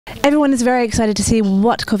Everyone is very excited to see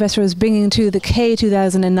what Covestro is bringing to the K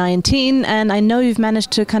 2019, and I know you've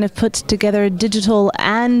managed to kind of put together digital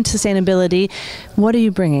and sustainability. What are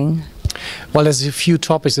you bringing? Well, there's a few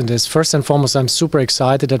topics in this. First and foremost, I'm super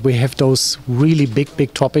excited that we have those really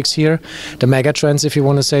big topics here, the mega trends, if you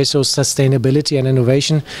want to say so, sustainability and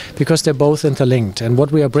innovation, because they're both interlinked. And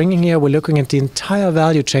what we are bringing here, we're looking at the entire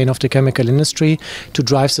value chain of the chemical industry to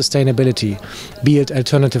drive sustainability, be it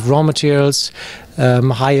alternative raw materials,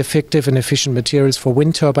 high effective and efficient materials for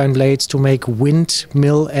wind turbine blades to make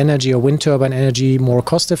windmill energy or wind turbine energy more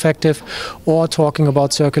cost effective, or talking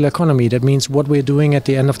about circular economy. That means what we're doing at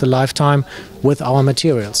the end of the lifetime with our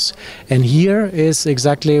materials. And here is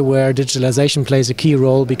exactly where digitalization plays a key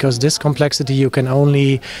role, because this complexity you can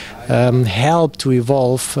only help to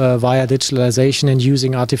evolve via digitalization and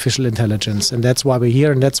using artificial intelligence. And that's why we're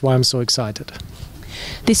here, and that's why I'm so excited.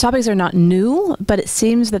 These topics are not new, but it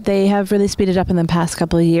seems that they have really speeded up in the past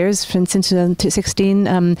couple of years. Since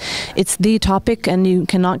 2016, it's the topic and you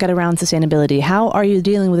cannot get around sustainability. How are you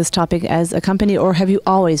dealing with this topic as a company, or have you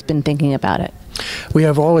always been thinking about it? We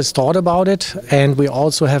have always thought about it, and we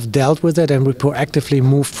also have dealt with it, and we proactively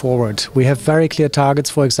moved forward. We have very clear targets,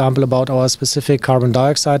 for example, about our specific carbon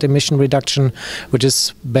dioxide emission reduction, which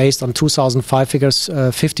is based on 2005 figures,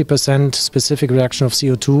 50% specific reduction of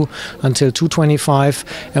CO2 until 2025,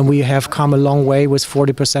 and we have come a long way with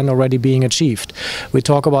 40% already being achieved. We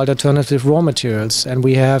talk about alternative raw materials, and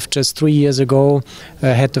we have just 3 years ago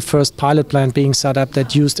had the first pilot plant being set up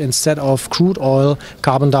that used, instead of crude oil,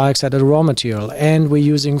 carbon dioxide as a raw material. And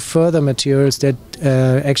we're using further materials that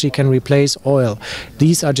actually can replace oil.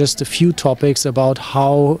 These are just a few topics about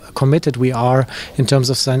how committed we are in terms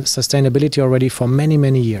of sustainability already for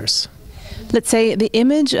many years. Let's say the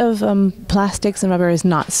image of plastics and rubber is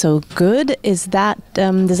not so good. Is that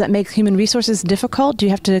does that make human resources difficult? Do you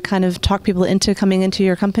have to kind of talk people into coming into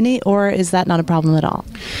your company, or is that not a problem at all?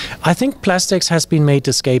 I think plastics has been made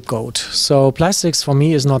the scapegoat. So plastics for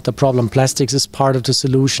me is not the problem. Plastics is part of the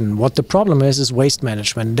solution. What the problem is waste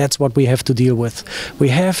management. That's what we have to deal with. We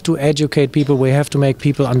have to educate people. We have to make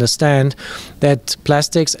people understand that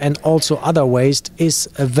plastics and also other waste is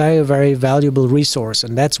a very valuable resource,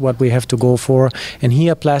 and that's what we have to go for. And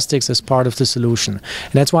here plastics is part of the solution.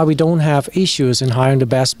 And that's why we don't have issues in hiring the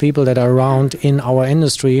best people that are around in our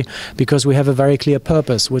industry, because we have a very clear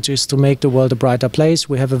purpose, which is to make the world a brighter place.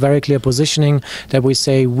 We have a very clear positioning that we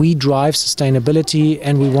say we drive sustainability,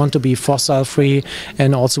 and we want to be fossil free,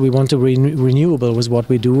 and also we want to be renewable with what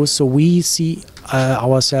we do. So we see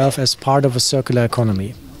ourselves as part of a circular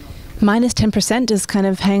economy. Minus 10% is kind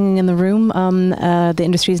of hanging in the room. The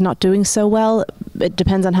industry is not doing so well. It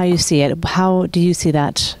depends on how you see it. How do you see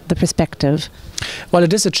that, the perspective? Well,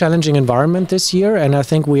 it is a challenging environment this year, and I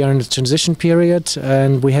think we are in a transition period,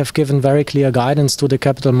 and we have given very clear guidance to the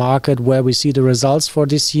capital market where we see the results for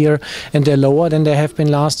this year, and they're lower than they have been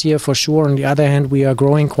last year for sure. On the other hand, we are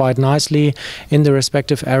growing quite nicely in the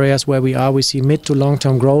respective areas where we are. We see mid to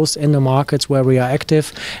long-term growth in the markets where we are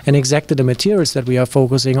active, and exactly the materials that we are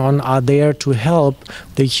focusing on are there to help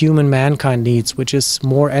the human mankind needs, which is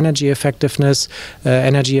more energy effectiveness,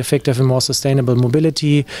 energy effective and more sustainable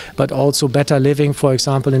mobility, but also better living, for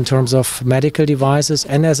example, in terms of medical devices,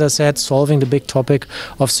 and as I said, solving the big topic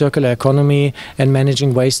of circular economy and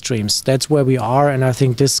managing waste streams. That's where we are, and I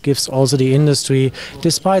think this gives also the industry,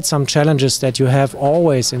 despite some challenges that you have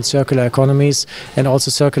always in circular economies and also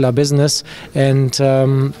circular business, and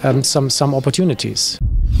some opportunities.